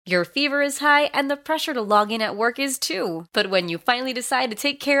Your fever is high, and the pressure to log in at work is too. But when you finally decide to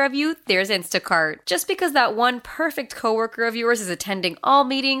take care of you, there's Instacart. Just because that one perfect coworker of yours is attending all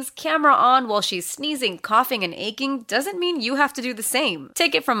meetings, camera on while she's sneezing, coughing, and aching, doesn't mean you have to do the same.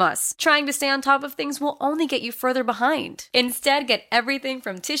 Take it from us. Trying to stay on top of things will only get you further behind. Instead, get everything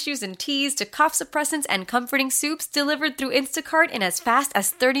from tissues and teas to cough suppressants and comforting soups delivered through Instacart in as fast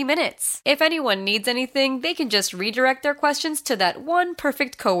as 30 minutes. If anyone needs anything, they can just redirect their questions to that one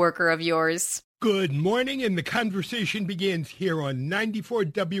perfect coworker of yours. Good morning, and the conversation begins here on 94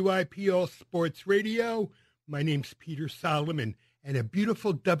 WIPL Sports Radio. My name's Peter Solomon, and a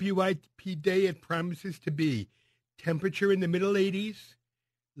beautiful WIP day it promises to be. Temperature in the middle 80s,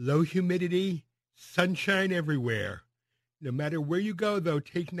 low humidity, sunshine everywhere. No matter where you go, though,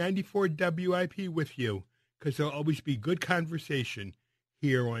 take 94 WIP with you, because there'll always be good conversation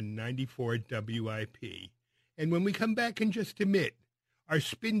here on 94 WIP. And when we come back in just a minute, our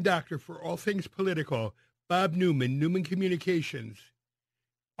spin doctor for all things political, Bob Newman, Newman Communications.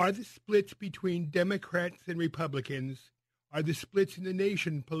 Are the splits between Democrats and Republicans, are the splits in the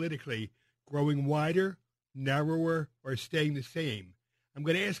nation politically growing wider, narrower, or staying the same? I'm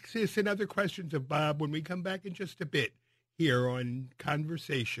going to ask this and other questions of Bob when we come back in just a bit here on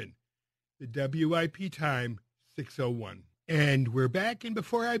Conversation. The WIP time, 6:01. And we're back, and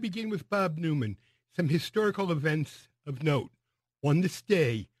before I begin with Bob Newman, some historical events of note. On this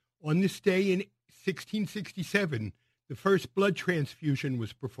day in 1667, the first blood transfusion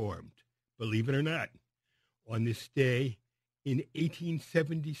was performed, believe it or not. On this day in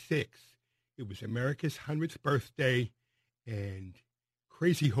 1876, it was America's 100th birthday, and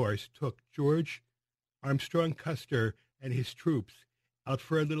Crazy Horse took George Armstrong Custer and his troops out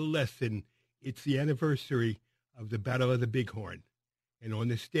for a little lesson. It's the anniversary of the Battle of the Bighorn. And on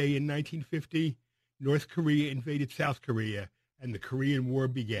this day in 1950, North Korea invaded South Korea, and the Korean War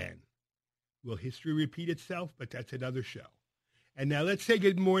began. Will history repeat itself? But that's another show. And now let's say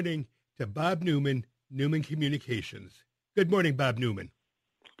good morning to Bob Newman, Newman Communications. Good morning, Bob Newman.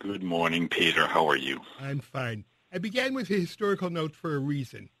 Good morning, Peter. How are you? I'm fine. I began with a historical note for a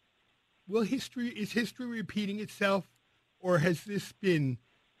reason. Is history repeating itself, or has this been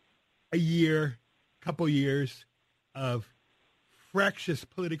a couple years of fractious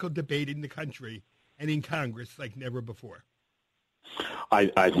political debate in the country and in Congress like never before?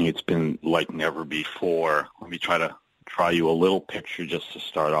 I think it's been like never before. Let me try you a little picture just to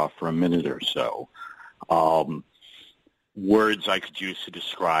start off for a minute or so. Words I could use to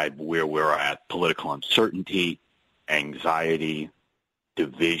describe where we're at: political uncertainty, anxiety,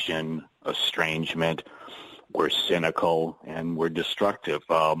 division, estrangement. We're cynical and we're destructive.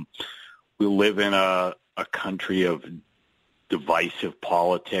 We live in a country of divisive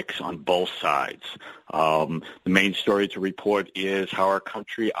politics on both sides. The main story to report is how our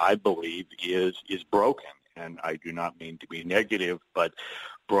country, I believe, is broken. And I do not mean to be negative, but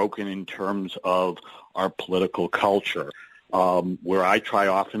broken in terms of our political culture, where I try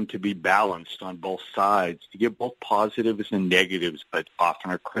often to be balanced on both sides, to give both positives and negatives, but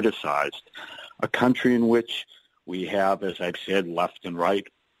often are criticized. A country in which we have, as I've said, left and right,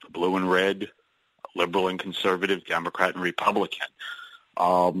 blue and red, liberal and conservative, Democrat and Republican.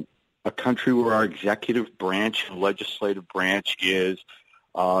 A country where our executive branch and legislative branch is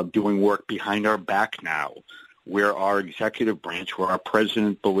doing work behind our back now, where our executive branch, where our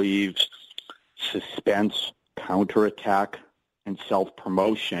president believes suspense, counterattack, and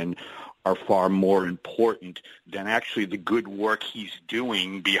self-promotion are far more important than actually the good work he's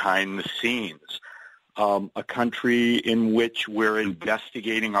doing behind the scenes. A country in which we're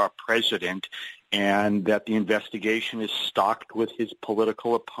investigating our president and that the investigation is stocked with his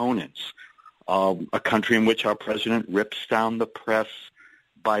political opponents. A country in which our president rips down the press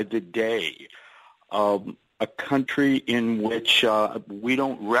by the day. A country in which we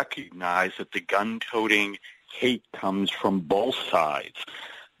don't recognize that the gun-toting hate comes from both sides,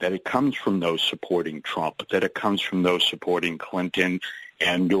 that it comes from those supporting Trump, that it comes from those supporting Clinton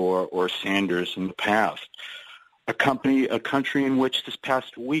and or Sanders in the past. A country in which this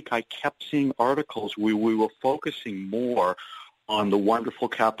past week I kept seeing articles where we were focusing more on the wonderful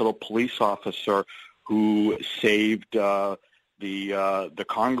Capitol Police officer who saved the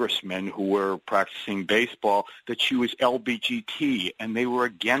congressmen who were practicing baseball, that she was LBGT, and they were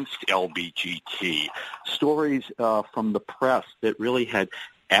against LBGT. Stories from the press that really had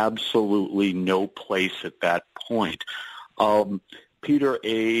absolutely no place at that point. Peter,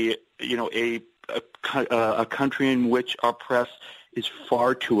 a country in which our press is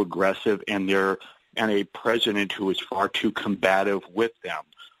far too aggressive and a president who is far too combative with them.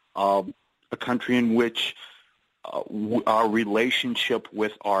 A country in which our relationship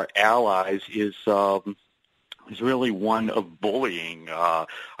with our allies is really one of bullying a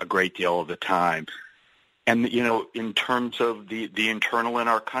great deal of the time. And, in terms of the internal in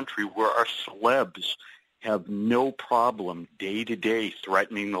our country, where our celebs have no problem day to day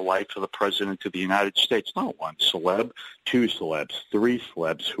threatening the life of the President of the United States. Not one celeb, two celebs, three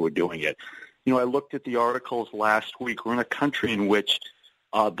celebs who are doing it. I looked at the articles last week. We're in a country in which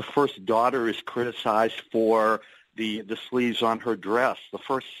the first daughter is criticized for the sleeves on her dress, the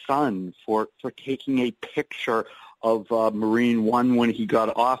first son for taking a picture of Marine One when he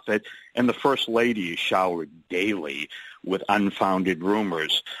got off it, and the First Lady is showered daily with unfounded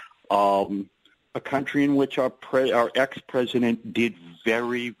rumors. A country in which our ex-president did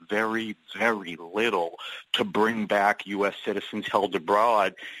very, very, very little to bring back U.S. citizens held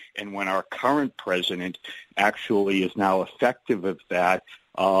abroad, and when our current president actually is now effective of that,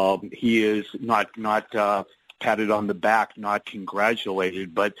 he is not patted on the back, not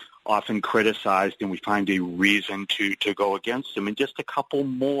congratulated, but often criticized, and we find a reason to go against him. And just a couple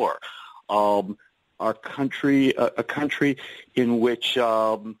more. Our country, a country in which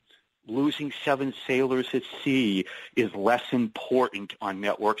losing 7 sailors at sea is less important on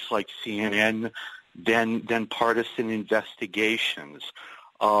networks like CNN than partisan investigations.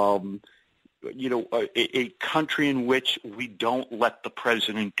 A country in which we don't let the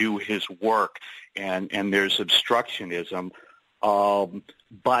president do his work and there's obstructionism,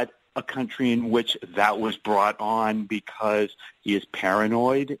 but a country in which that was brought on because he is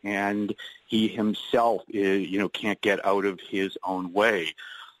paranoid and he himself can't get out of his own way.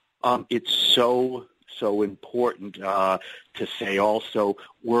 It's so important to say also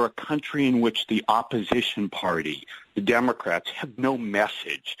we're a country in which the opposition party, the Democrats, have no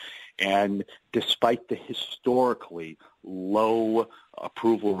message. And despite the historically low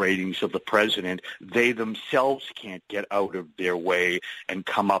approval ratings of the president, they themselves can't get out of their way and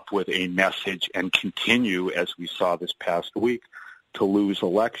come up with a message and continue, as we saw this past week, to lose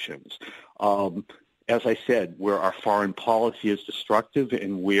elections. As I said, where our foreign policy is destructive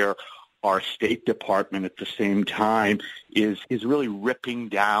and where our State Department at the same time is really ripping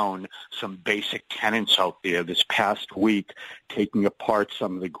down some basic tenets out there this past week, taking apart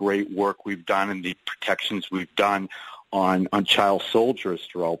some of the great work we've done and the protections we've done on child soldiers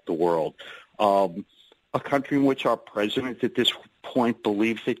throughout the world. A country in which our president at this point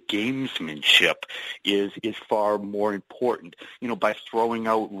believes that gamesmanship is far more important, by throwing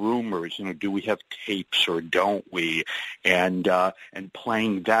out rumors, do we have tapes or don't we, and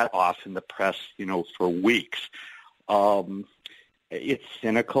playing that off in the press, for weeks. It's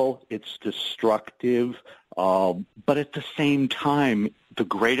cynical, it's destructive, but at the same time, the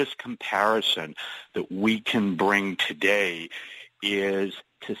greatest comparison that we can bring today is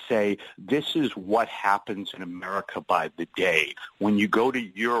to say this is what happens in America by the day. When you go to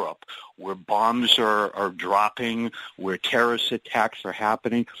Europe, where bombs are dropping, where terrorist attacks are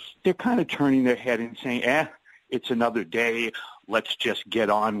happening, they're kind of turning their head and saying, it's another day. Let's just get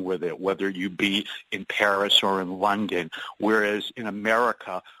on with it, whether you be in Paris or in London. Whereas in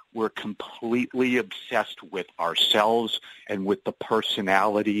America, we're completely obsessed with ourselves and with the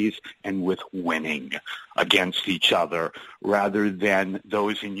personalities and with winning against each other, rather than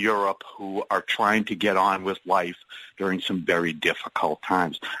those in Europe who are trying to get on with life during some very difficult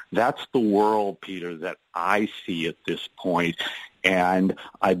times. That's the world, Peter, that I see at this point, and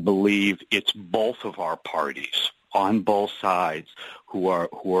I believe it's both of our parties on both sides who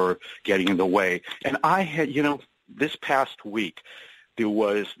are getting in the way. And I had, this past week, there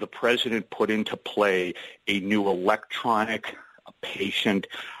was the president put into play a new electronic patient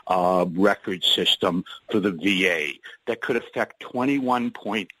record system for the VA that could affect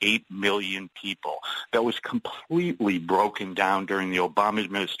 21.8 million people. That was completely broken down during the Obama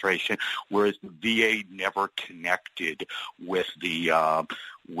administration, whereas the VA never connected with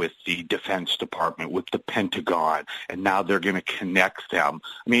the Defense Department, with the Pentagon, and now they're going to connect them.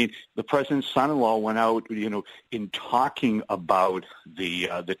 I mean, the president's son-in-law went out, in talking about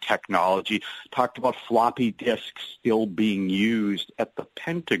the technology, talked about floppy disks still being used at the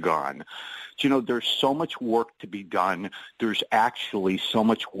Pentagon. There's so much work to be done. There's actually so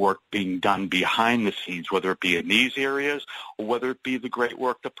much work being done behind the scenes, whether it be in these areas or whether it be the great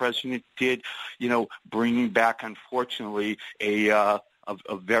work the president did, bringing back, unfortunately, a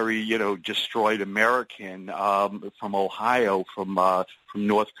very, destroyed American from Ohio, from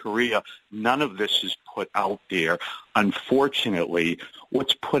North Korea. None of this is put out there. Unfortunately,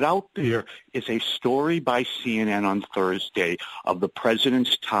 what's put out there is a story by CNN on Thursday of the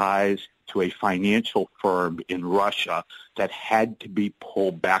president's ties to a financial firm in Russia that had to be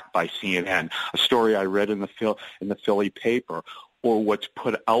pulled back by CNN. A story I read in the Philly paper, or what's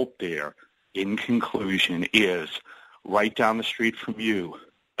put out there in conclusion is right down the street from you,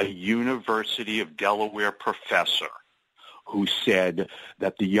 a University of Delaware professor who said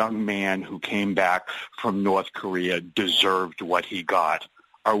that the young man who came back from North Korea deserved what he got.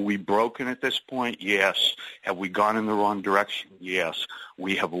 Are we broken at this point? Yes. Have we gone in the wrong direction? Yes.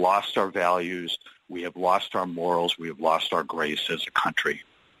 We have lost our values. We have lost our morals. We have lost our grace as a country.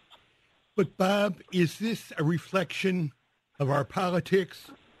 But, Bob, is this a reflection of our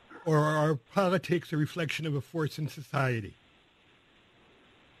politics, or are our politics a reflection of a force in society?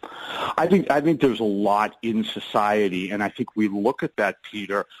 I think there's a lot in society, and I think we look at that,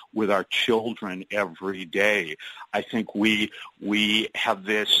 Peter, with our children every day. I think we have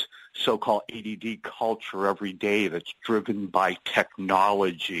this so-called ADD culture every day that's driven by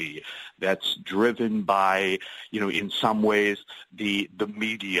technology, that's driven by, in some ways, the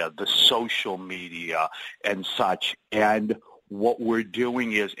media, the social media and such. And what we're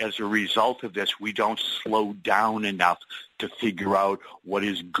doing is, as a result of this, we don't slow down enough to figure out what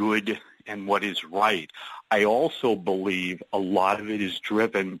is good and what is right. I also believe a lot of it is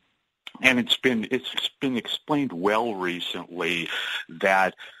driven, and it's been explained well recently,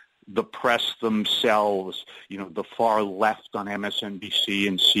 that the press themselves, the far left on MSNBC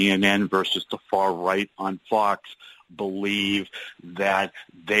and CNN versus the far right on Fox, believe that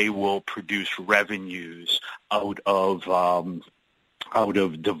they will produce revenues out of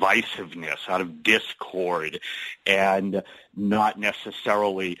divisiveness, out of discord, and not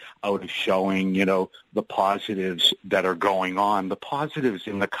necessarily out of showing, the positives that are going on, the positives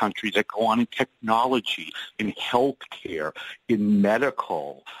in the country that go on in technology, in healthcare, in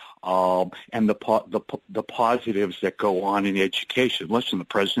medical, and the positives that go on in education. Listen, the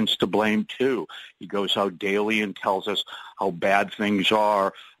president's to blame too. He goes out daily and tells us how bad things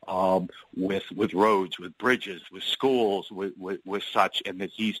are with roads, with bridges, with schools, with such, and that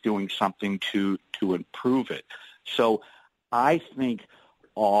he's doing something to improve it. So I think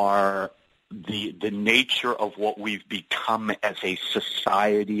the nature of what we've become as a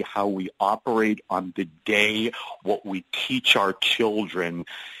society, how we operate on the day, what we teach our children,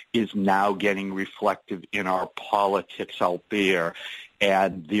 is now getting reflective in our politics out there.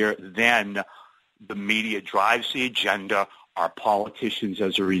 And then the media drives the agenda. Our politicians,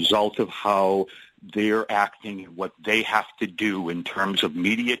 as a result of how they're acting and what they have to do in terms of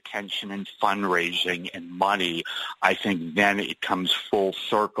media attention and fundraising and money, I think then it comes full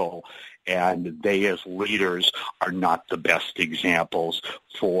circle, and they as leaders are not the best examples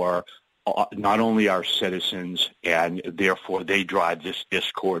for not only our citizens, and therefore they drive this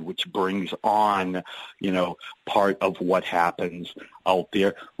discord, which brings on, part of what happens out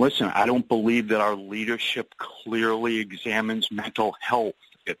there. Listen, I don't believe that our leadership clearly examines mental health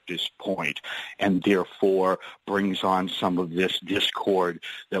at this point, and therefore brings on some of this discord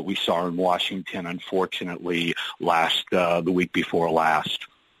that we saw in Washington, unfortunately, the week before last.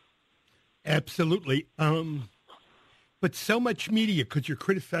 Absolutely. But so much media, because you're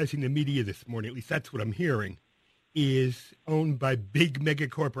criticizing the media this morning, at least that's what I'm hearing, is owned by big mega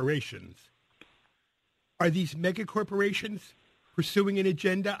corporations. Are these mega corporations pursuing an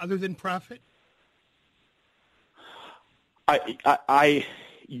agenda other than profit? I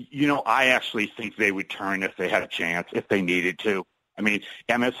actually think they would turn if they had a chance, if they needed to. I mean,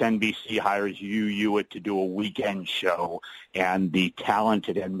 MSNBC hires Hugh Hewitt to do a weekend show, and the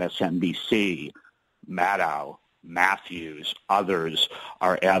talented MSNBC, Maddow, Matthews, others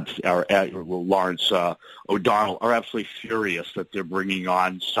Lawrence O'Donnell are absolutely furious that they're bringing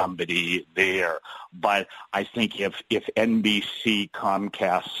on somebody there. But I think if NBC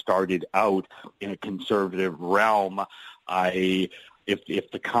Comcast started out in a conservative realm,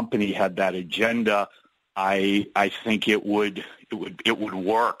 if the company had that agenda, I think it would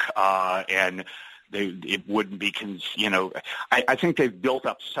work, and it wouldn't be, I think they've built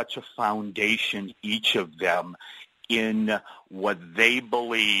up such a foundation, each of them, in what they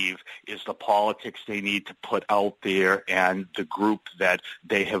believe is the politics they need to put out there and the group that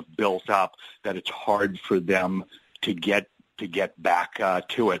they have built up, that it's hard for them to get back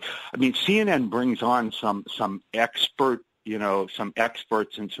to it. I mean, CNN brings on some experts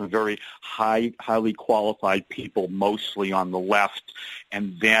and some very highly qualified people, mostly on the left.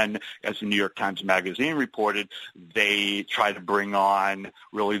 And then, as the New York Times Magazine reported, they try to bring on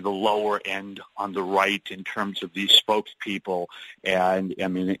really the lower end on the right in terms of these spokespeople. And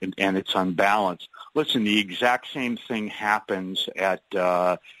it's unbalanced. Listen, the exact same thing happens at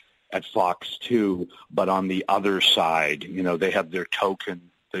Fox too, but on the other side. They have their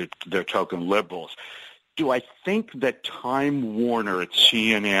token they're token liberals. Do I think that Time Warner at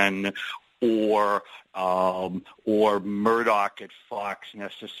CNN or Murdoch at Fox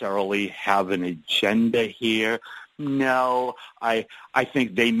necessarily have an agenda here? No, I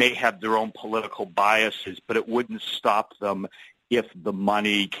think they may have their own political biases, but it wouldn't stop them if the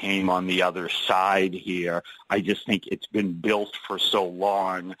money came on the other side here. I just think it's been built for so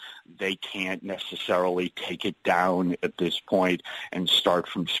long, they can't necessarily take it down at this point and start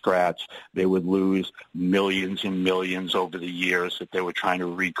from scratch. They would lose millions and millions over the years if they were trying to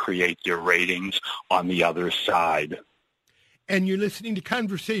recreate their ratings on the other side. And you're listening to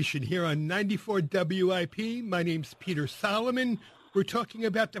Conversation here on 94 WIP. My name's Peter Solomon. We're talking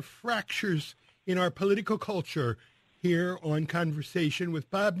about the fractures in our political culture here on Conversation with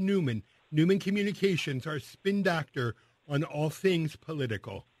Bob Newman, Newman Communications, our spin doctor on all things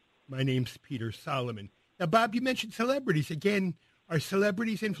political. My name's Peter Solomon. Now, Bob, you mentioned celebrities. Again, are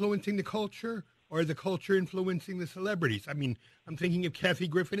celebrities influencing the culture, or the culture influencing the celebrities? I mean, I'm thinking of Kathy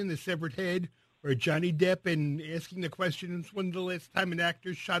Griffin and the Severed Head, or Johnny Depp and asking the question, when's the last time an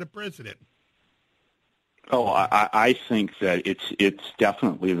actor shot a president? Oh, I think that it's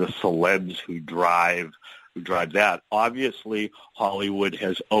definitely the celebs who drive that. Obviously, Hollywood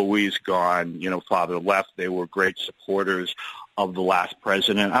has always gone, farther left. They were great supporters of the last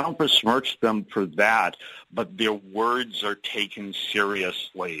president. I don't besmirch them for that, but their words are taken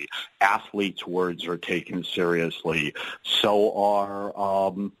seriously. Athletes' words are taken seriously. So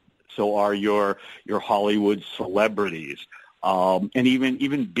are your Hollywood celebrities. And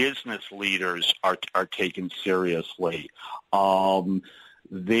even business leaders are taken seriously.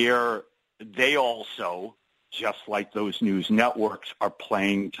 They also, just like those news networks, are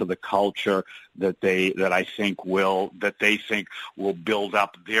playing to the culture that they think will build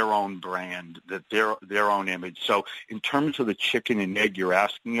up their own brand, that their own image. So in terms of the chicken and egg you're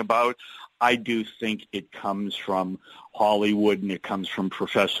asking about, I do think it comes from Hollywood and it comes from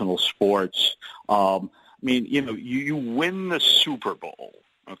professional sports. You win the Super Bowl.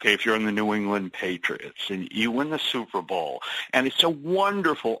 Okay, if you're in the New England Patriots and you win the Super Bowl, and it's a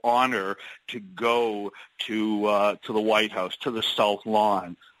wonderful honor to go to the White House, to the South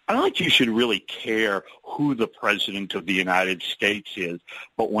Lawn. I don't think you should really care who the president of the United States is,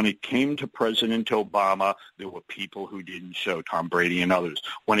 but when it came to President Obama, there were people who didn't show, Tom Brady and others.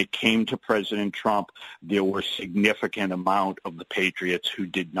 When it came to President Trump, there were a significant amount of the Patriots who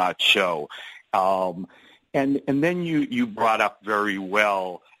did not show. And then you brought up very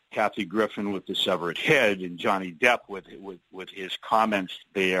well Kathy Griffin with the Severed Head and Johnny Depp with his comments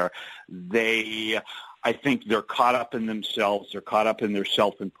there. I think they're caught up in themselves. They're caught up in their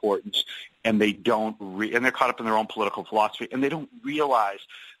self-importance, and they're caught up in their own political philosophy, and they don't realize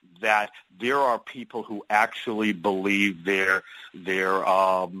that there are people who actually believe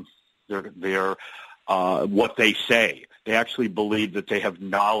what they say. They actually believe that they have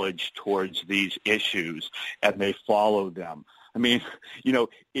knowledge towards these issues, and they follow them. I mean,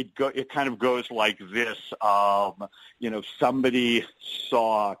 it kind of goes like this. Somebody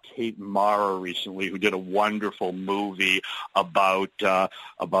saw Kate Mara recently, who did a wonderful movie about a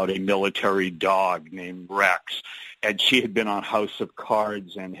military dog named Rex. And she had been on House of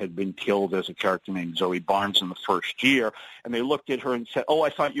Cards and had been killed as a character named Zoe Barnes in the first year. And they looked at her and said, "Oh, I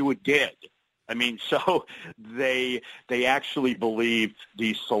thought you were dead." I mean, so they actually believe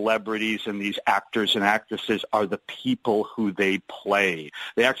these celebrities and these actors and actresses are the people who they play.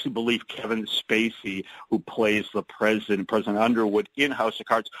 They actually believe Kevin Spacey, who plays the President Underwood in House of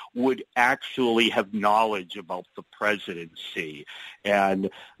Cards, would actually have knowledge about the presidency. And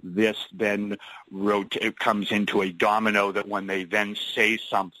this then it comes into a domino that when they then say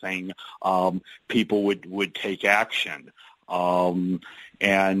something, people would take action.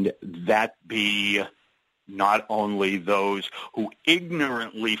 And that be not only those who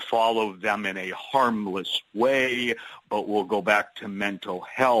ignorantly follow them in a harmless way, but will go back to mental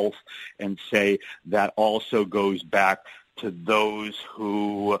health and say that also goes back to those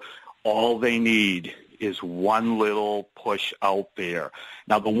who all they need is one little push out there.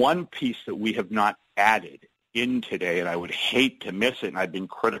 Now, the one piece that we have not added in today, and I would hate to miss it, and I've been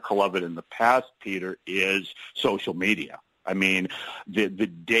critical of it in the past, Peter, is social media. I mean, the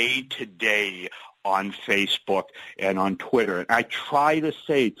day-to-day on Facebook and on Twitter. And I try to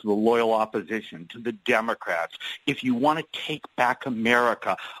say to the loyal opposition, to the Democrats, if you want to take back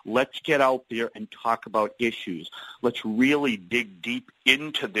America, let's get out there and talk about issues. Let's really dig deep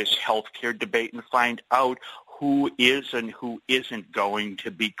into this healthcare debate and find out who is and who isn't going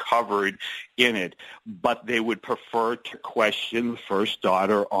to be covered in it, but they would prefer to question the first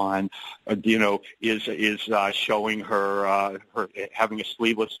daughter on, is showing her having a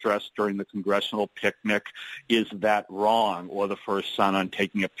sleeveless dress during the congressional picnic, is that wrong? Or the first son on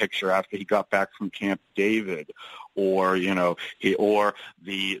taking a picture after he got back from Camp David, or or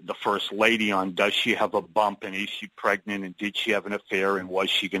the first lady on, does she have a bump and is she pregnant and did she have an affair and was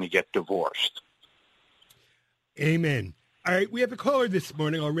she going to get divorced? Amen. All right, we have a caller this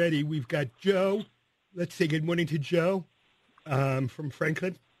morning already. We've got Joe. Let's say good morning to Joe from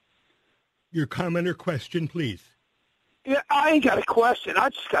Franklin. Your comment or question, please. Yeah, I ain't got a question. I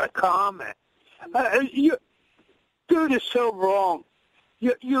just got a comment. You dude is so wrong.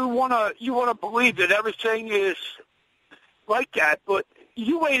 You wanna believe that everything is like that, but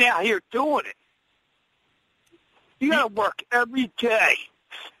you ain't out here doing it. You gotta work every day.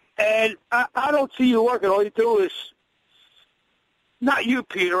 And I don't see you working. All you do is, not you,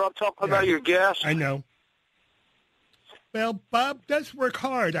 Peter. I'm talking about your guest. I know. Well, Bob does work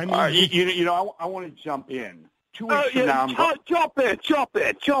hard. I mean, I want to jump in. 2 weeks from now, jump in.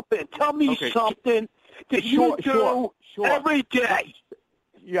 Tell me something that you do every day.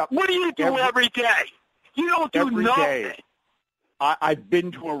 Yep. What do you do every day? You don't do every nothing. Day. I've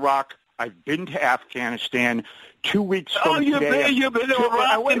been to Iraq. I've been to Afghanistan. 2 weeks from today. You've been to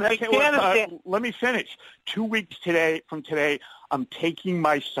Iraq and Afghanistan. Let me finish. 2 weeks from today, I'm taking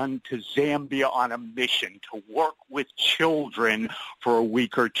my son to Zambia on a mission to work with children for a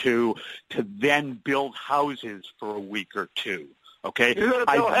week or two, to then build houses for a week or two. Okay?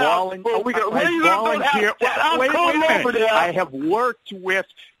 I have worked with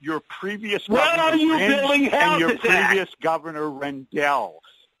your previous governor and your previous governor Rendell.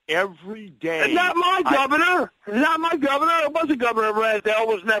 Every day. It's not my governor. It's not my governor. It wasn't Governor Rendell.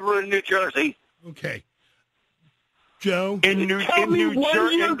 Was never in New Jersey. Okay. Joe? In New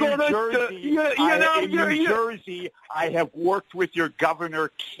Jersey, I have worked with your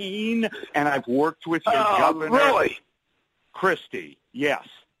Governor Keene, and I've worked with your Governor Christie. Yes.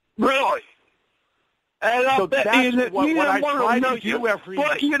 Really? And so that's what I try to do every day.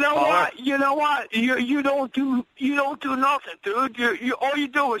 But you know what? You don't do nothing, dude. All you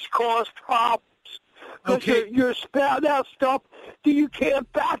do is cause problems. Okay. You're spouting out stuff that you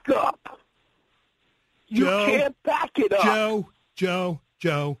can't back up. You can't back it up. Joe.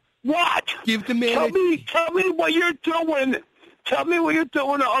 What? Give the man. Tell me what you're doing. Tell me what you're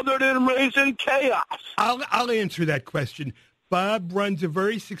doing other than raising chaos. I'll answer that question. Bob runs a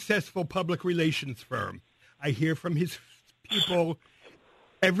very successful public relations firm. I hear from his people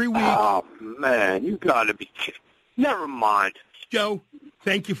every week. Oh, man, you got to be kidding. Never mind. Joe,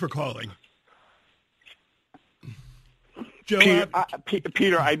 thank you for calling. Joe,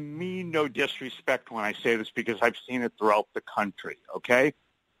 Peter, I mean no disrespect when I say this because I've seen it throughout the country, okay?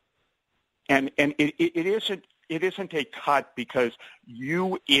 And it isn't a cut because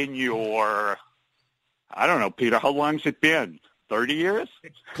you in your... I don't know, Peter, how long has it been? 30 years?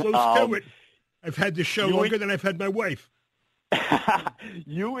 It's close to it. I've had this show longer than I've had my wife.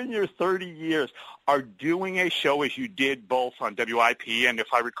 You in your 30 years are doing a show as you did both on WIP and, if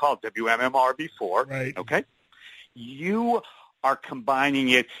I recall, WMMR before. Right. Okay? You are combining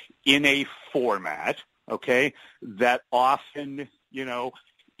it in a format, okay, that often,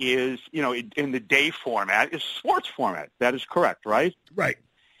 is, in the day format, is sports format. That is correct, right? Right.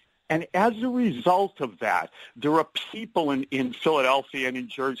 And as a result of that, there are people in Philadelphia and in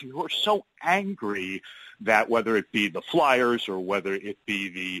Jersey who are so angry that whether it be the Flyers or whether it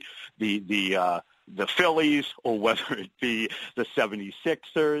be the Phillies or whether it be the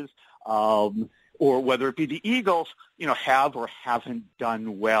 76ers or whether it be the Eagles, have or haven't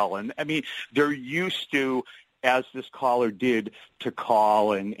done well. And, I mean, they're used to, as this caller did, to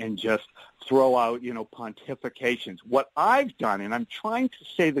call and just throw out, pontifications. What I've done, and I'm trying to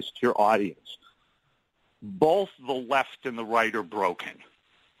say this to your audience, both the left and the right are broken.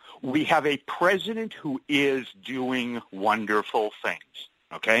 We have a president who is doing wonderful things,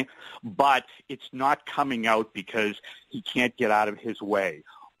 okay? But it's not coming out because he can't get out of his way.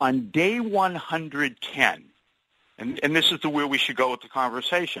 On day 110, and this is where we should go with the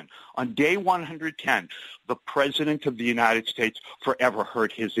conversation. On day 110, the President of the United States forever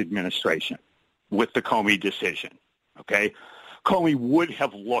hurt his administration with the Comey decision, okay? Comey would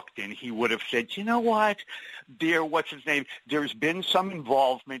have looked and he would have said, you know what, there's been some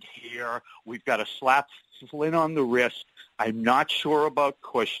involvement here. We've got to slap Flynn on the wrist. I'm not sure about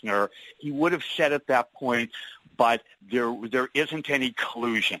Kushner. He would have said at that point, but there isn't any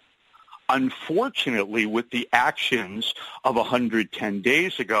collusion. Unfortunately, with the actions of 110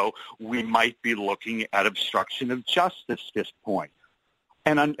 days ago, we might be looking at obstruction of justice at this point.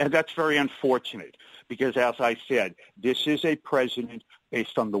 And that's very unfortunate because, as I said, this is a president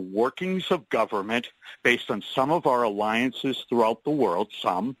based on the workings of government, based on some of our alliances throughout the world,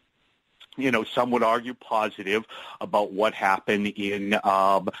 some would argue positive about what happened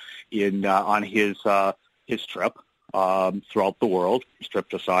on his trip throughout the world, his trip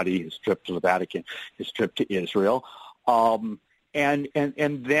to Saudi, his trip to the Vatican, his trip to Israel, and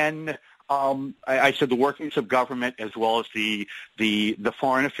then I said the workings of government as well as the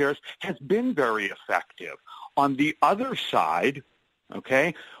foreign affairs has been very effective. On the other side,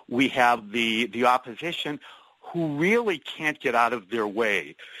 okay, we have the opposition who really can't get out of their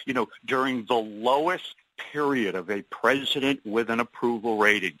way. During the lowest period of a president with an approval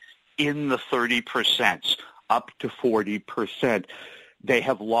rating in the 30%, up to 40%, they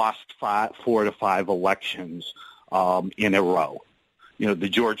have lost 4 to 5 elections in a row. The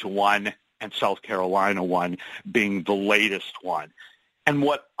Georgia one and South Carolina one being the latest one. And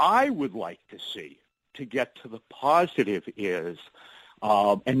what I would like to see, to get to the positive, is,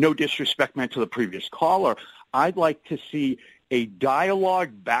 and no disrespect meant to the previous caller, I'd like to see a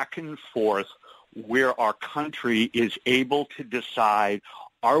dialogue back and forth where our country is able to decide,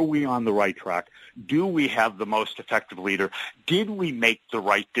 are we on the right track? Do we have the most effective leader? Did we make the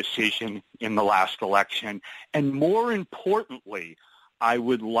right decision in the last election? And more importantly, I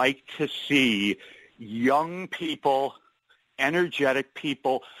would like to see young people, energetic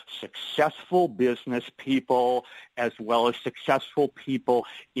people, successful business people, as well as successful people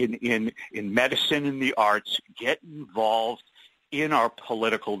in medicine and the arts get involved in our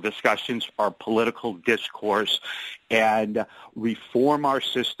political discussions, our political discourse, and reform our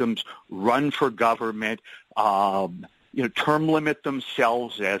systems, run for government, term limit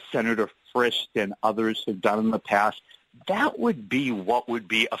themselves as Senator Frist and others have done in the past. That would be what would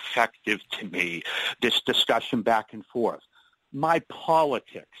be effective to me, this discussion back and forth. My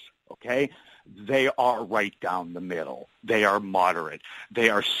politics, okay, they are right down the middle. They are moderate. They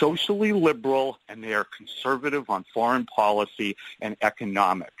are socially liberal, and they are conservative on foreign policy and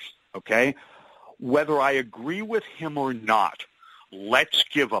economics, okay? Whether I agree with him or not, let's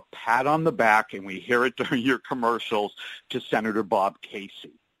give a pat on the back, and we hear it during your commercials, to Senator Bob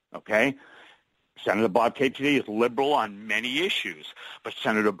Casey, okay? Senator Bob Casey is liberal on many issues, but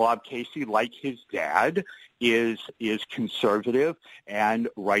Senator Bob Casey, like his dad, is conservative and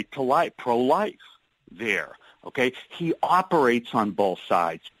right to life, pro-life there, okay? He operates on both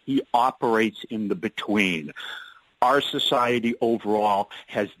sides. He operates in the between. Our society overall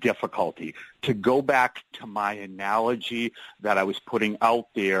has difficulty. To go back to my analogy that I was putting out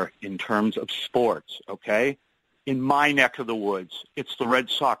there in terms of sports, okay? In my neck of the woods, it's the Red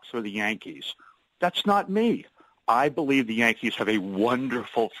Sox or the Yankees. That's not me. I believe the Yankees have a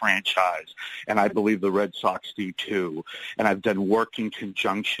wonderful franchise, and I believe the Red Sox do too. And I've done work in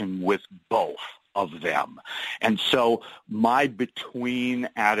conjunction with both of them. And so my between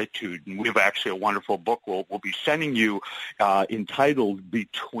attitude, and we have actually a wonderful book we'll be sending you entitled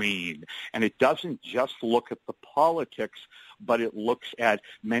Between. And it doesn't just look at the politics, but it looks at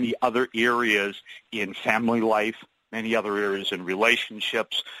many other areas in family life, many other areas in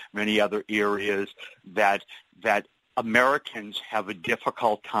relationships, many other areas that Americans have a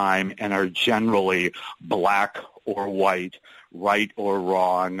difficult time and are generally black or white, right or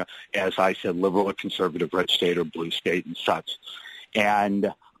wrong, as I said, liberal or conservative, red state or blue state and such.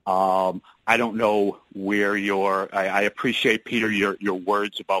 And I don't know where I appreciate, Peter, your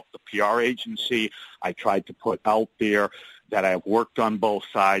words about the PR agency. I tried to put out there that I've worked on both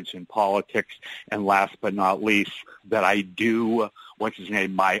sides in politics, and last but not least, that I do,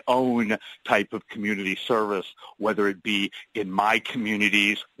 my own type of community service, whether it be in my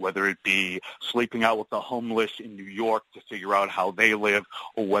communities, whether it be sleeping out with the homeless in New York to figure out how they live,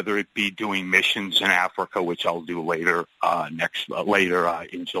 or whether it be doing missions in Africa, which I'll do later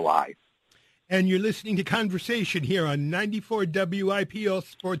in July. And you're listening to Conversation here on 94 WIPL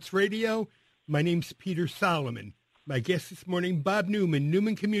Sports Radio. My name's Peter Solomon. My guest this morning, Bob Newman,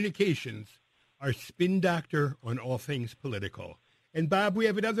 Newman Communications, our spin doctor on all things political. And, Bob, we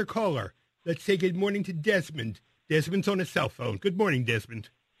have another caller. Let's say good morning to Desmond. Desmond's on a cell phone. Good morning, Desmond.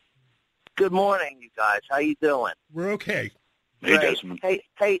 Good morning, you guys. How you doing? We're okay. Hey, Desmond.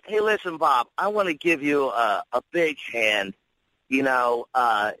 Hey, listen, Bob. I want to give you a big hand. You know,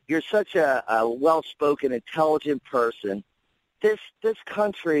 you're such a well-spoken, intelligent person. This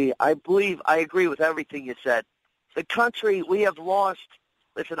country, I agree with everything you said. The country, we have lost.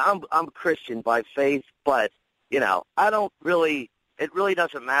 Listen, I'm a Christian by faith, but you know, I don't really It really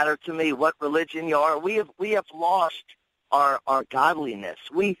doesn't matter to me what religion you are. We have lost our godliness.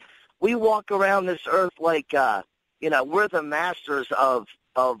 We walk around this earth like we're the masters of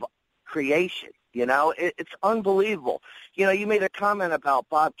creation. It's unbelievable. You made a comment about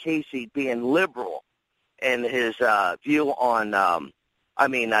Bob Casey being liberal in his view on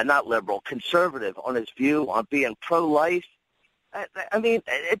not liberal, conservative on his view on being pro-life. I mean,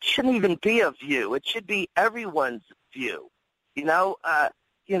 it shouldn't even be a view. It should be everyone's view.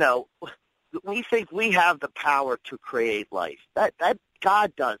 We think we have the power to create life. That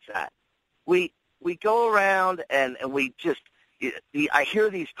God does that. We go around and we just. I hear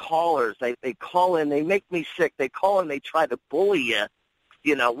these callers. They call in. They make me sick. They call in. They try to bully you.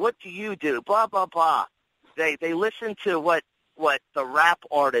 What do you do? Blah blah blah. They listen to what the rap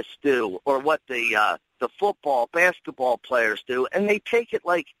artists do or what the football, basketball players do, and they take it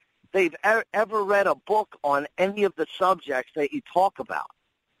like they've ever read a book on any of the subjects that you talk about.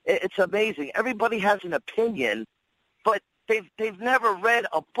 It's amazing. Everybody has an opinion, but they've never read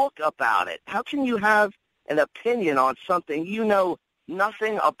a book about it. How can you have an opinion on something you know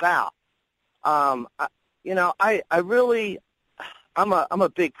nothing about? I'm a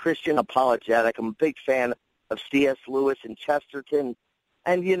big Christian apologetic. I'm a big fan of C.S. Lewis and Chesterton.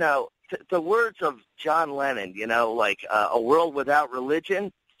 And, the words of John Lennon, like a world without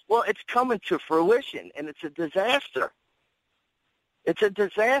religion, well, it's coming to fruition, and it's a disaster. It's a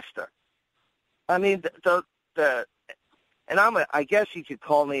disaster. I mean, and I guess you could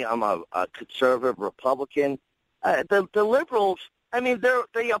call me, I'm a conservative Republican. The liberals, I mean,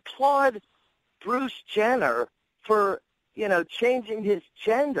 they applaud Bruce Jenner for, changing his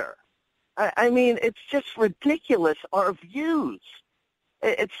gender. I mean, it's just ridiculous, our views.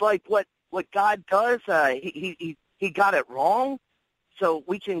 It's like what God does, he got it wrong, so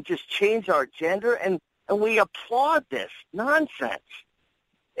we can just change our gender, and we applaud this nonsense.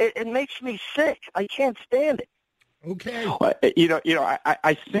 It makes me sick. I can't stand it. Okay.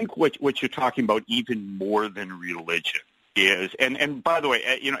 I think what you're talking about, even more than religion, is, and by the way,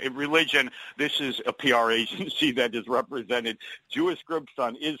 in religion, this is a PR agency that has represented Jewish groups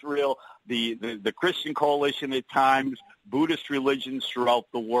on Israel, the Christian Coalition at times, Buddhist religions throughout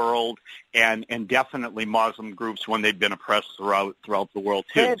the world, and definitely Muslim groups when they've been oppressed throughout the world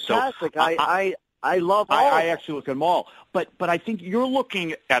too. Fantastic. So I love all. I actually look at them all, but I think you're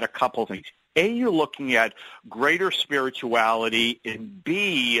looking at a couple of things. A, you're looking at greater spirituality, and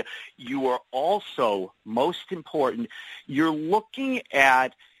B, you are also, most important, you're looking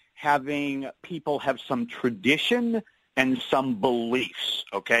at having people have some tradition and some beliefs,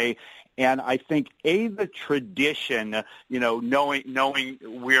 okay? And I think, A, the tradition, knowing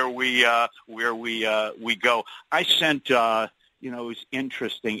where we go. I sent, it was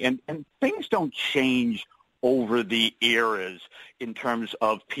interesting, and things don't change over the eras in terms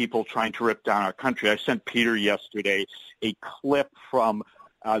of people trying to rip down our country. I sent Peter yesterday a clip from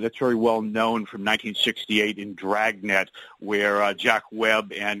that's very well known from 1968 in Dragnet, where Jack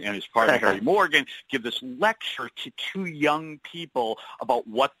Webb and his partner Harry Morgan give this lecture to two young people about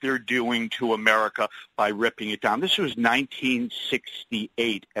what they're doing to America by ripping it down. This was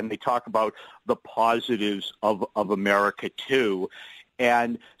 1968, and they talk about the positives of America too.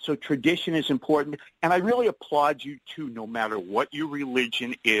 And so tradition is important, and I really applaud you, too, no matter what your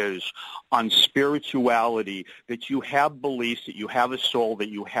religion is, on spirituality, that you have beliefs, that you have a soul, that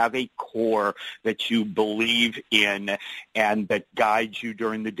you have a core that you believe in and that guides you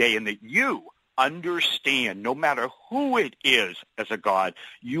during the day, and that you understand, no matter who it is as a God,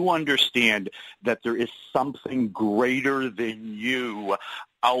 you understand that there is something greater than you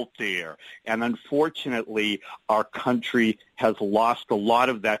out there. And unfortunately, our country has lost a lot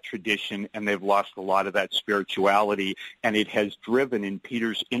of that tradition, and they've lost a lot of that spirituality, and it has driven, in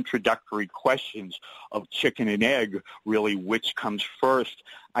Peter's introductory questions of chicken and egg, really which comes first,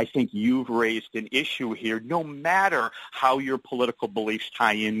 I think you've raised an issue here. No matter how your political beliefs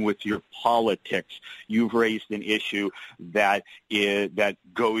tie in with your politics, you've raised an issue that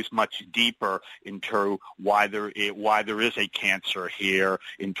goes much deeper into why there is a cancer here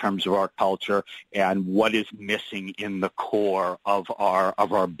in terms of our culture and what is missing in the core of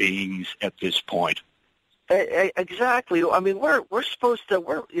our beings at this point. Exactly. I mean, we're supposed to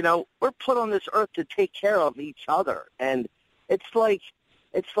we're put on this earth to take care of each other, and it's like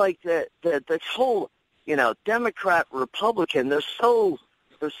this whole Democrat Republican, they're so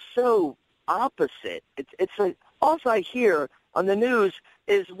opposite. It's like all I hear on the news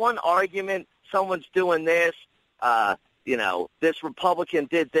is one argument. Someone's doing this. This Republican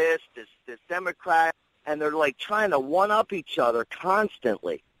did this Democrat, and they're like trying to one up each other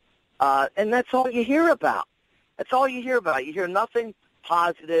constantly. And that's all you hear about. That's all you hear about. You hear nothing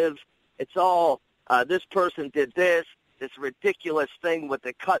positive. It's all this person did this ridiculous thing with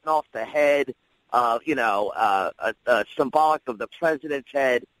the cutting off the head, symbolic of the president's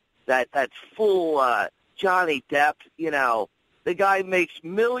head. That's full Johnny Depp. The guy makes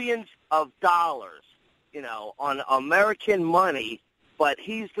millions of dollars, on American money, but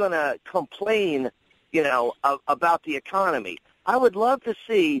he's going to complain, about the economy. I would love to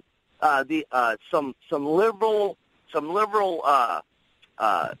see some liberal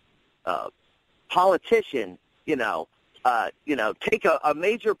politician, take a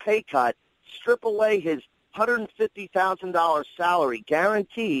major pay cut, strip away his $150,000 salary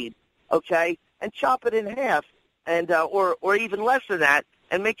guaranteed, okay, and chop it in half, and or even less than that,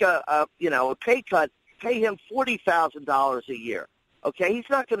 and make a pay cut, pay him $40,000 a year. Okay, he's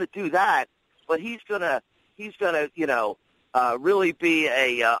not going to do that, but he's gonna really be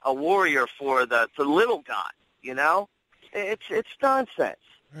a warrior for the little guy. It's nonsense.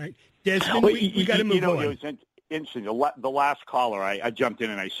 All right, Desmond, we got to move on. It was interesting. The last caller, I jumped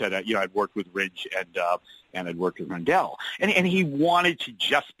in and I said, I'd worked with Ridge and I'd worked with Rendell, and he wanted to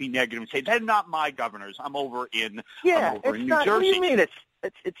just be negative and say, they're not my governors. I'm over in New Jersey. What do you mean?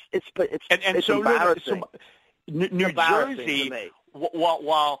 It's so embarrassing. New Jersey.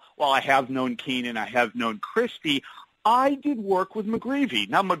 While I have known Keenan, I have known Christie, I did work with McGreevey.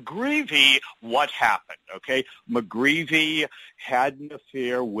 Now, McGreevey, what happened, okay? McGreevey had an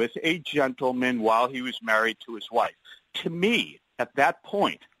affair with a gentleman while he was married to his wife. To me, at that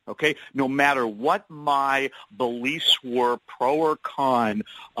point, okay, no matter what my beliefs were, pro or con,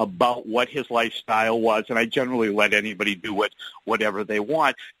 about what his lifestyle was, and I generally let anybody do whatever they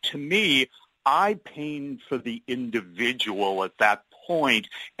want, to me, I pained for the individual at that point,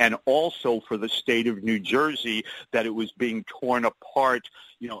 and also for the state of New Jersey, that it was being torn apart,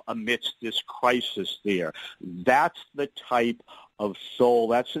 amidst this crisis there. That's the type of soul,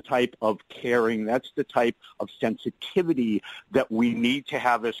 that's the type of caring, that's the type of sensitivity that we need to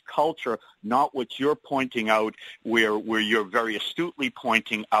have as culture, not what you're pointing out, where you're very astutely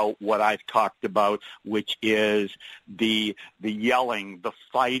pointing out what I've talked about, which is the yelling, the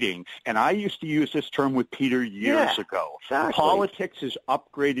fighting. And I used to use this term with Peter years ago. Exactly. Politics is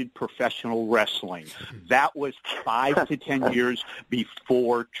upgraded professional wrestling. That was 5 to 10 years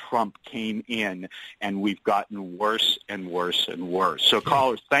before Trump came in, and we've gotten worse and worse and worse. So,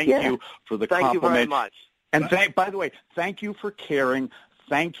 callers, thank you for the compliment. Thank you very much. And by the way, thank you for caring.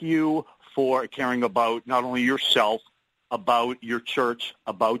 Thank you for caring about not only yourself, about your church,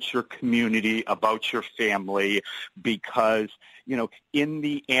 about your community, about your family, because, in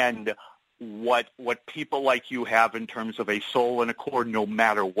the end, what people like you have in terms of a soul and a core, no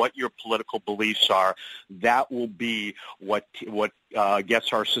matter what your political beliefs are, that will be what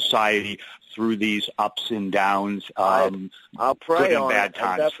gets our society through these ups and downs. I'll pray on bad it.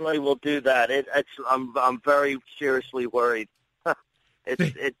 times. I definitely will do that. I'm very seriously worried.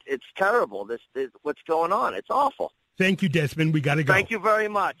 It's terrible. This what's going on. It's awful. Thank you, Desmond. We got to go. Thank you very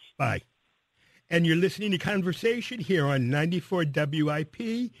much. Bye. And you're listening to Conversation here on 94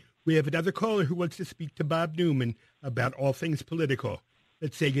 WIP. We have another caller who wants to speak to Bob Newman about all things political.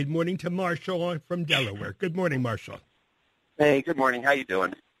 Let's say good morning to Marshall from Delaware. Good morning, Marshall. Hey, good morning. How you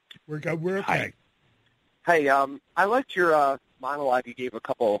doing? We're okay. Hey, I liked your monologue you gave a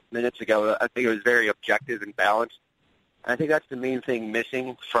couple minutes ago. I think it was very objective and balanced. I think that's the main thing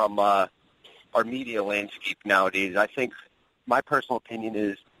missing from our media landscape nowadays. I think my personal opinion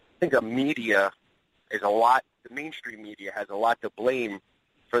is I think the media is the mainstream media has a lot to blame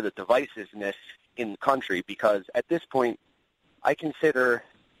for the divisiveness in the country, because at this point I consider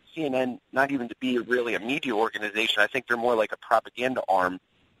CNN not even to be really a media organization. I think they're more like a propaganda arm.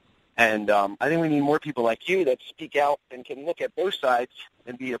 And I think we need more people like you that speak out and can look at both sides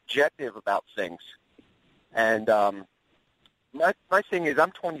and be objective about things. And my thing is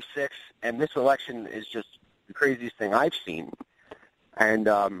I'm 26, and this election is just the craziest thing I've seen. And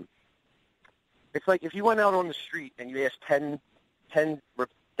it's like if you went out on the street and you asked 10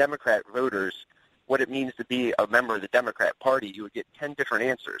 Democrat voters what it means to be a member of the Democrat Party, you would get 10 different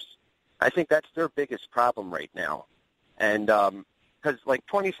answers. I think that's their biggest problem right now. And because like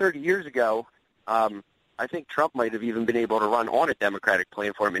 20, 30 years ago, I think Trump might have even been able to run on a Democratic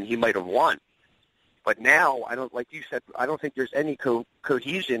platform, and he might have won. But now, like you said, I don't think there's any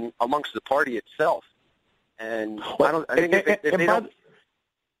cohesion amongst the party itself. And I think if they don't...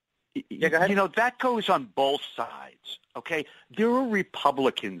 Yeah, go ahead. That goes on both sides, okay? There are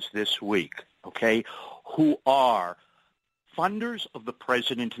Republicans this week, okay, who are funders of the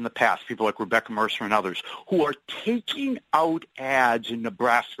president in the past, people like Rebecca Mercer and others, who are taking out ads in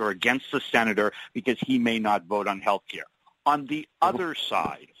Nebraska against the senator because he may not vote on health care. On the other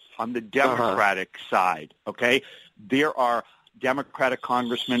side, on the Democratic side, okay, there are Democratic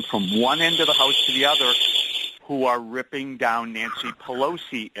congressmen from one end of the House to the other who are ripping down Nancy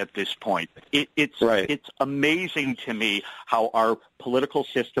Pelosi at this point. It's amazing to me how our political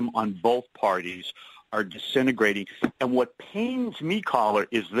system on both parties are disintegrating. And what pains me, caller,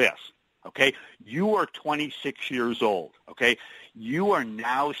 is this, okay? You are 26 years old, okay? You are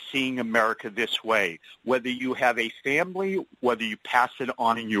now seeing America this way. Whether you have a family, whether you pass it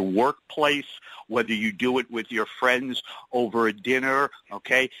on in your workplace, whether you do it with your friends over a dinner,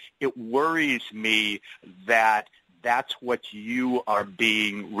 okay? It worries me that that's what you are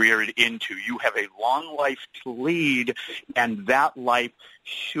being reared into. You have a long life to lead, and that life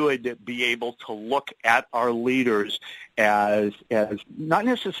should be able to look at our leaders as not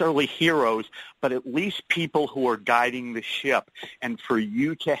necessarily heroes, but at least people who are guiding the ship. And for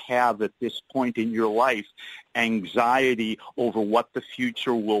you to have at this point in your life anxiety over what the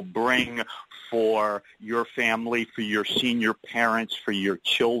future will bring for your family, for your senior parents, for your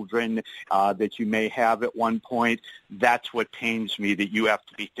children that you may have at one point, that's what pains me, that you have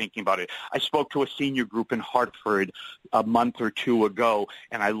to be thinking about it. I spoke to a senior group in Hartford a month or two ago,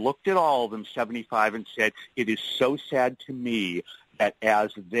 and I looked at all of them, 75, and said, it is so sad to me that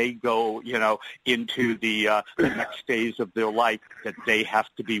as they go, into the next phase of their life, that they have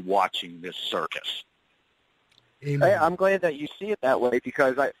to be watching this circus. I'm glad that you see it that way,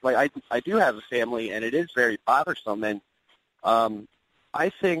 because I do have a family, and it is very bothersome. And I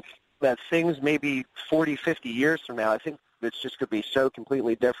think that things maybe 40, 50 years from now, I think it's just going to be so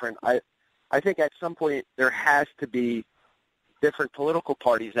completely different. I think at some point there has to be different political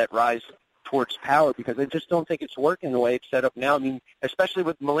parties that rise towards power, because I just don't think it's working the way it's set up now. I mean, especially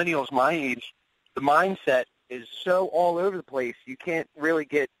with millennials my age, the mindset is so all over the place. You can't really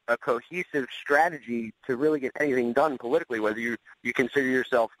get a cohesive strategy to really get anything done politically, whether you consider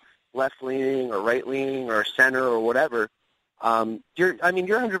yourself left-leaning or right-leaning or center or whatever. You're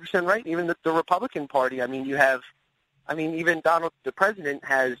 100% right. Even the Republican Party, even Donald, the president,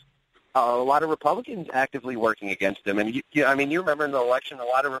 has a lot of Republicans actively working against him. And, you remember in the election, a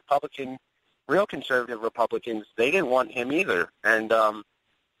lot of real conservative Republicans, they didn't want him either. And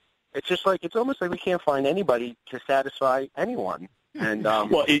it's just it's almost like we can't find anybody to satisfy anyone. And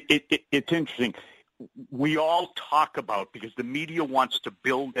well, it's interesting. We all talk about, because the media wants to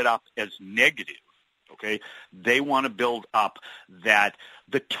build it up as negative, okay? They want to build up that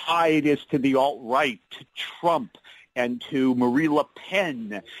the tide is to the alt-right, to Trump, and to Marie Le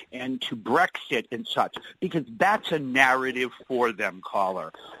Pen, and to Brexit and such, because that's a narrative for them,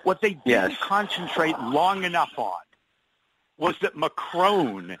 caller. What they didn't concentrate long enough on was that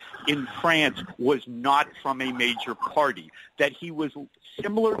Macron in France was not from a major party, that he was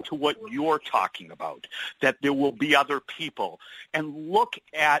similar to what you're talking about, that there will be other people. And look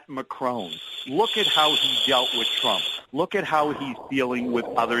at Macron. Look at how he dealt with Trump. Look at how he's dealing with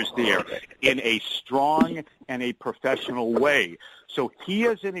others there in a strong and a professional way. So he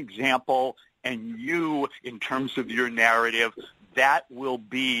is an example, and you, in terms of your narrative, that will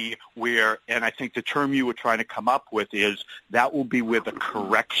be where, and I think the term you were trying to come up with is, that will be where the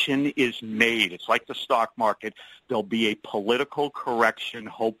correction is made. It's like the stock market. There'll be a political correction,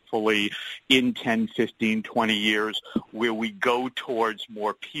 hopefully, in 10, 15, 20 years, where we go towards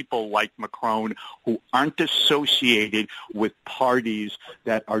more people like Macron who aren't associated with parties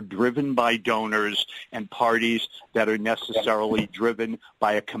that are driven by donors and parties that are necessarily driven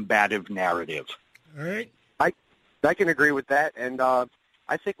by a combative narrative. All right. I can agree with that, and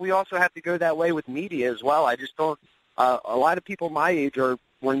I think we also have to go that way with media as well. I just don't. A lot of people my age are,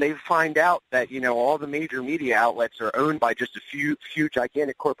 when they find out that all the major media outlets are owned by just a few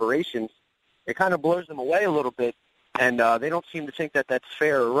gigantic corporations, it kind of blows them away a little bit, and they don't seem to think that that's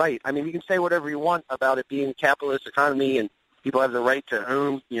fair or right. I mean, you can say whatever you want about it being a capitalist economy and people have the right to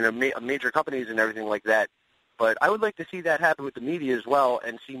own major companies and everything like that. But I would like to see that happen with the media as well,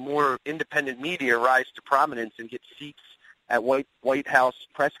 and see more independent media rise to prominence and get seats at White House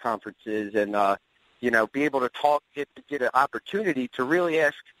press conferences, and be able to talk, get an opportunity to really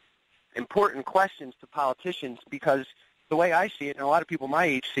ask important questions to politicians. Because the way I see it, and a lot of people my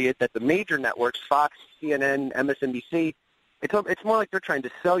age see it, that the major networks, Fox, CNN, MSNBC, it's more like they're trying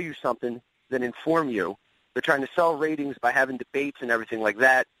to sell you something than inform you. They're trying to sell ratings by having debates and everything like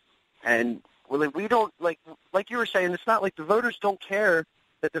that, and we don't, like you were saying, it's not like the voters don't care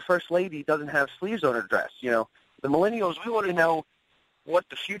that the First Lady doesn't have sleeves on her dress. The millennials, we want to know what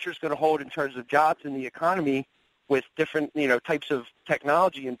the future is going to hold in terms of jobs in the economy with different, types of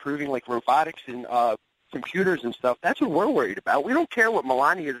technology improving, like robotics and computers and stuff. That's what we're worried about. We don't care what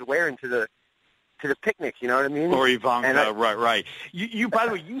Melania is wearing to to the picnic. You know what I mean? Or Ivanka, right. You, by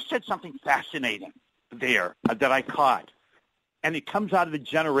the way, you said something fascinating there that I caught, and it comes out of the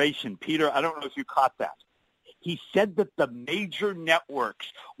generation. Peter, I don't know if you caught that. He said that the major networks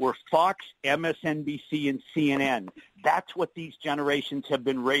were Fox, MSNBC, and CNN. That's what these generations have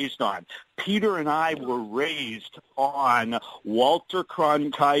been raised on. Peter and I were raised on Walter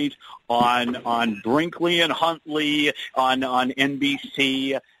Cronkite, on Brinkley and Huntley, on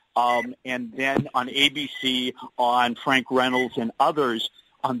NBC, and then on ABC, on Frank Reynolds and others,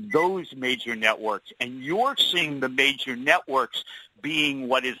 on those major networks. And you're seeing the major networks being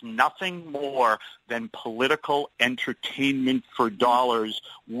what is nothing more than political entertainment for dollars.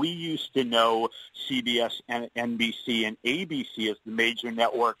 We used to know CBS and NBC and ABC as the major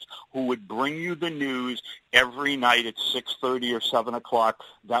networks who would bring you the news every night at 6:30 or 7 o'clock.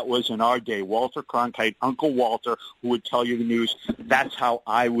 That was in our day. Walter Cronkite, Uncle Walter, who would tell you the news. That's how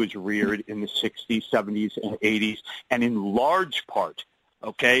I was reared in the 60s, 70s, and 80s, and in large part,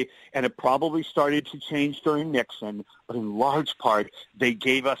 okay, and it probably started to change during Nixon, but in large part, they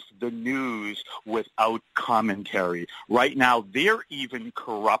gave us the news without commentary. Right now, they're even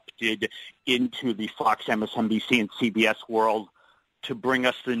corrupted into the Fox, MSNBC, and CBS world to bring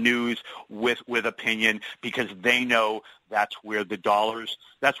us the news with opinion, because they know that's where the dollars,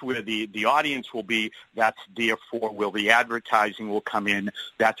 that's where the audience will be. That's therefore where the advertising will come in.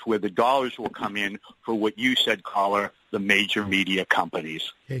 That's where the dollars will come in for what you said, caller, the major media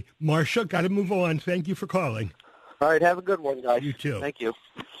companies. Okay, Marshall, got to move on. Thank you for calling. All right, have a good one, guys. You too. Thank you.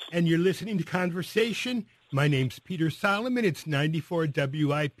 And you're listening to Conversation. My name's Peter Solomon. It's 94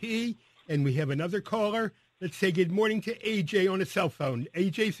 WIP, and we have another caller. Let's say good morning to AJ on a cell phone.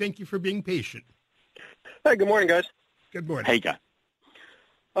 AJ, thank you for being patient. Hey, good morning, guys. Good morning. Hey, guy.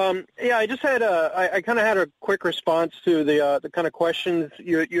 Yeah, I just had I kind of had a quick response to the kind of questions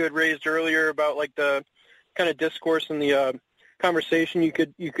you had raised earlier about like the kind of discourse and the conversation you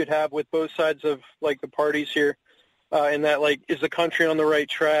could have with both sides of like the parties here, and that like, is the country on the right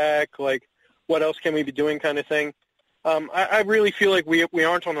track? Like, what else can we be doing, kind of thing. I really feel like we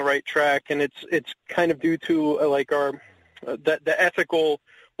aren't on the right track, and it's kind of due to like our the ethical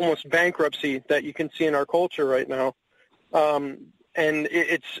almost bankruptcy that you can see in our culture right now, and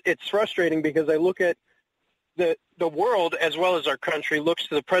it's frustrating because I look at the world as well as our country looks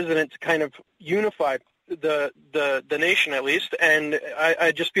to the president to kind of unify the nation at least, and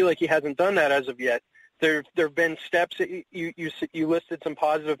I just feel like he hasn't done that as of yet. There have been steps that you listed some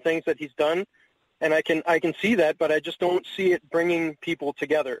positive things that he's done. And I can see that, but I just don't see it bringing people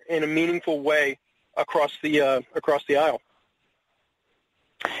together in a meaningful way across the aisle.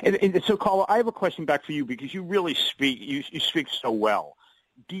 And so, caller, I have a question back for you because you really speak. You speak so well.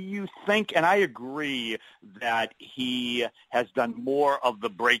 Do you think? And I agree that he has done more of the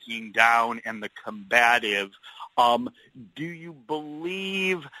breaking down and the combative. Do you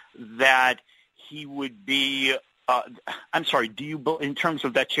believe that he would be? I'm sorry, in terms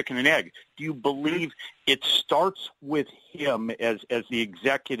of that chicken and egg, do you believe it starts with him as the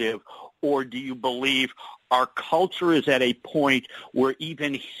executive, or do you believe our culture is at a point where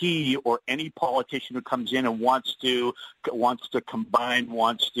even he or any politician who comes in and wants to combine,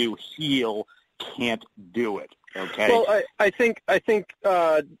 wants to heal, can't do it? Okay. Well, I think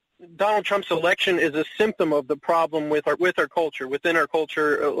Donald Trump's election is a symptom of the problem with our culture, within our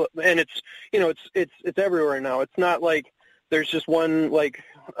culture, and it's everywhere now. It's not like there's just one one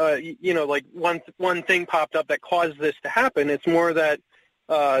thing popped up that caused this to happen. It's more that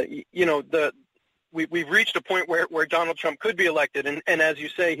we've reached a point where Donald Trump could be elected, and as you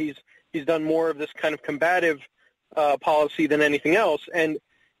say, he's done more of this kind of combative policy than anything else. And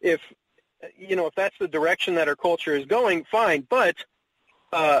if that's the direction that our culture is going, fine, but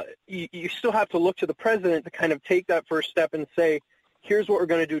you still have to look to the president to kind of take that first step and say, here's what we're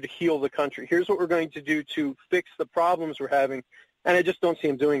going to do to heal the country. Here's what we're going to do to fix the problems we're having. And I just don't see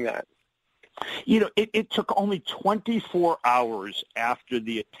him doing that. It took only 24 hours after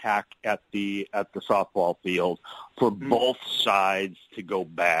the attack at the softball field for both sides to go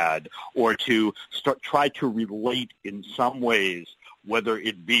bad or to try to relate in some ways, whether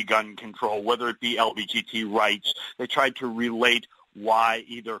it be gun control, whether it be LGBT rights. They tried to relate why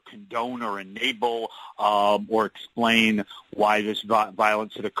either condone or enable or explain why this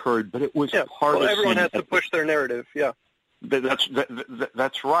violence had occurred, but it was partisan. Well, everyone has to push their narrative, yeah.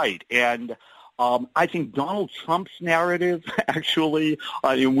 That's right, and I think Donald Trump's narrative, actually,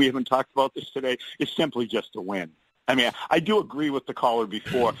 and we haven't talked about this today, is simply just to win. I mean, I do agree with the caller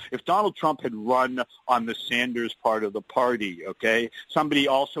before. If Donald Trump had run on the Sanders part of the party, okay,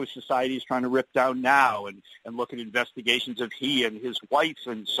 society is trying to rip down now and look at investigations of he and his wife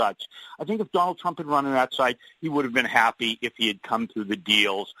and such. I think if Donald Trump had run on that side, he would have been happy if he had come through the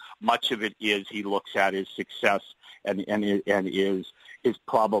deals. Much of it is he looks at his success and is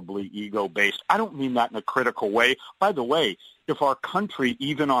probably ego-based. I don't mean that in a critical way. By the way, if our country,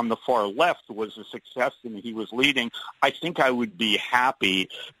 even on the far left, was a success and he was leading, I think I would be happy,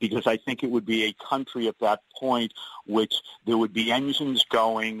 because I think it would be a country at that point which there would be engines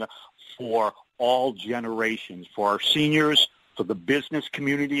going for all generations, for our seniors, for the business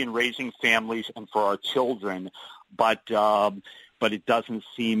community and raising families, and for our children. But it doesn't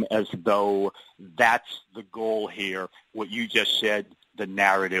seem as though that's the goal here. What you just said, the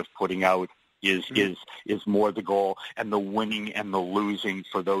narrative putting out is more the goal, and the winning and the losing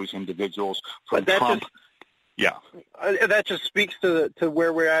for those individuals. From Trump, that just speaks to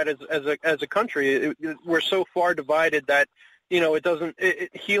where we're at as a country. We're so far divided that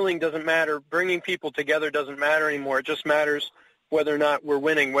healing doesn't matter. Bringing people together doesn't matter anymore. It just matters whether or not we're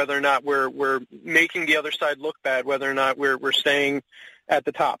winning, whether or not we're making the other side look bad, whether or not we're staying at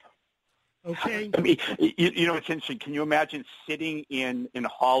the top. Okay. I mean, it's interesting. Can you imagine sitting in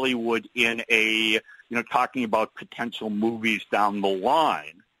Hollywood in talking about potential movies down the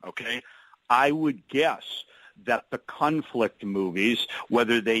line, okay? I would guess that the conflict movies,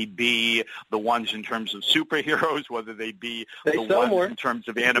 whether they be the ones in terms of superheroes, whether they be the ones in terms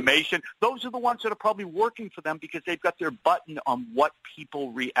of animation, those are the ones that are probably working for them, because they've got their button on what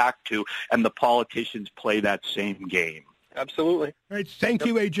people react to, and the politicians play that same game. Absolutely. All right. Thank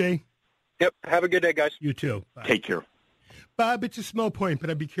you, AJ. Yep. Have a good day, guys. You too. Bye. Take care. Bob, it's a small point,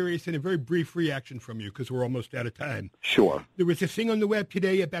 but I'd be curious in a very brief reaction from you, because we're almost out of time. Sure. There was a thing on the web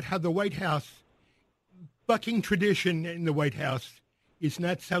today about how the White House, bucking tradition in the White House, is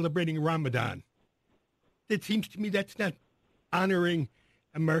not celebrating Ramadan. It seems to me that's not honoring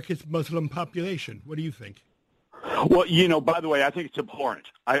America's Muslim population. What do you think? Well, by the way, I think it's abhorrent.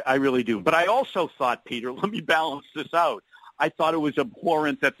 I really do. But I also thought, Peter, let me balance this out. I thought it was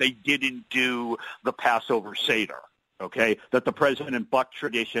abhorrent that they didn't do the Passover Seder, okay, that the president bucked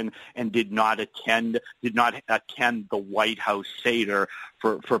tradition and did not attend the White House Seder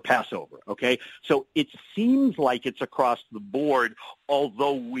for Passover, okay? So it seems like it's across the board,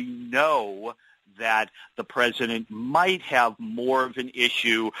 although we know that the president might have more of an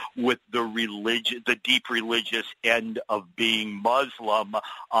issue with the deep religious end of being Muslim.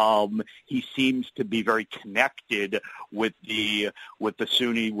 He seems to be very connected with the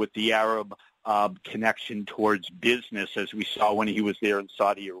Sunni, with the Arab connection towards business, as we saw when he was there in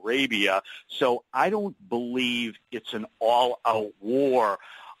Saudi Arabia. So I don't believe it's an all-out war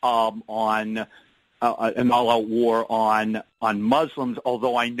on Muslims,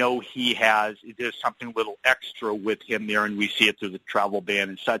 although I know there's something a little extra with him there, and we see it through the travel ban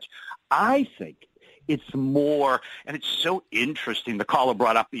and such. I think it's more, and it's so interesting, the caller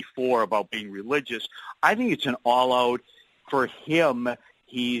brought up before about being religious. I think it's an all-out, for him,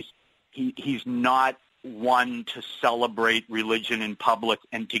 he's not one to celebrate religion in public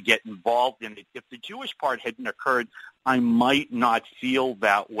and to get involved in it. If the Jewish part hadn't occurred, I might not feel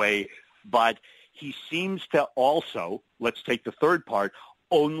that way, but he seems to also, let's take the third part,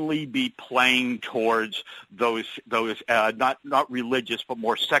 only be playing towards those not religious but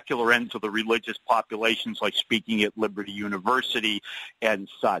more secular ends of the religious populations, like speaking at Liberty University and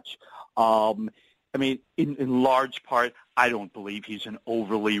such. I mean, in large part, I don't believe he's an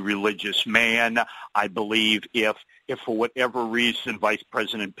overly religious man. I believe if for whatever reason Vice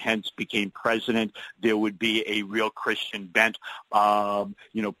President Pence became president, there would be a real Christian bent,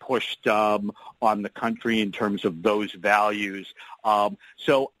 pushed on the country in terms of those values.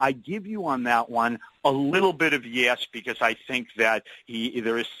 So I give you on that one a little bit of yes, because I think that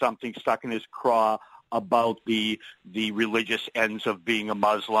there is something stuck in his craw about the religious ends of being a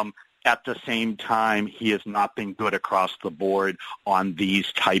Muslim. At the same time, he has not been good across the board on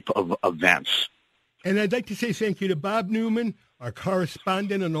these type of events. And I'd like to say thank you to Bob Newman, our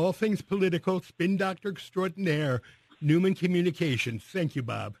correspondent on all things political, spin doctor extraordinaire, Newman Communications. Thank you,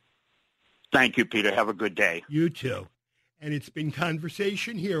 Bob. Thank you, Peter. Have a good day. You too. And it's been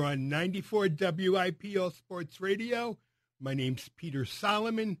Conversation here on 94 WIPL Sports Radio. My name's Peter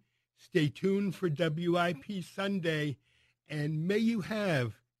Solomon. Stay tuned for WIP Sunday, and may you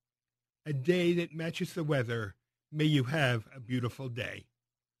have a day that matches the weather. May you have a beautiful day.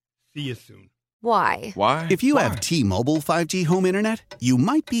 See you soon. Why? Why? If you have T-Mobile 5G home internet, you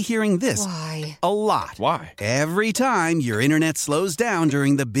might be hearing this Why? a lot. Why? Every time your internet slows down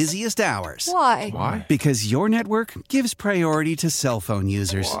during the busiest hours. Why? Why? Because your network gives priority to cell phone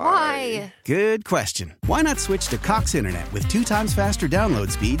users. Why? Good question. Why not switch to Cox Internet with 2 times faster download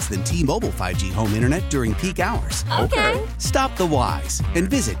speeds than T-Mobile 5G home internet during peak hours? Okay. Stop the whys and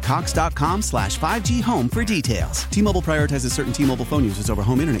visit cox.com/5G home for details. T-Mobile prioritizes certain T-Mobile phone users over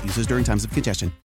home internet users during times of congestion.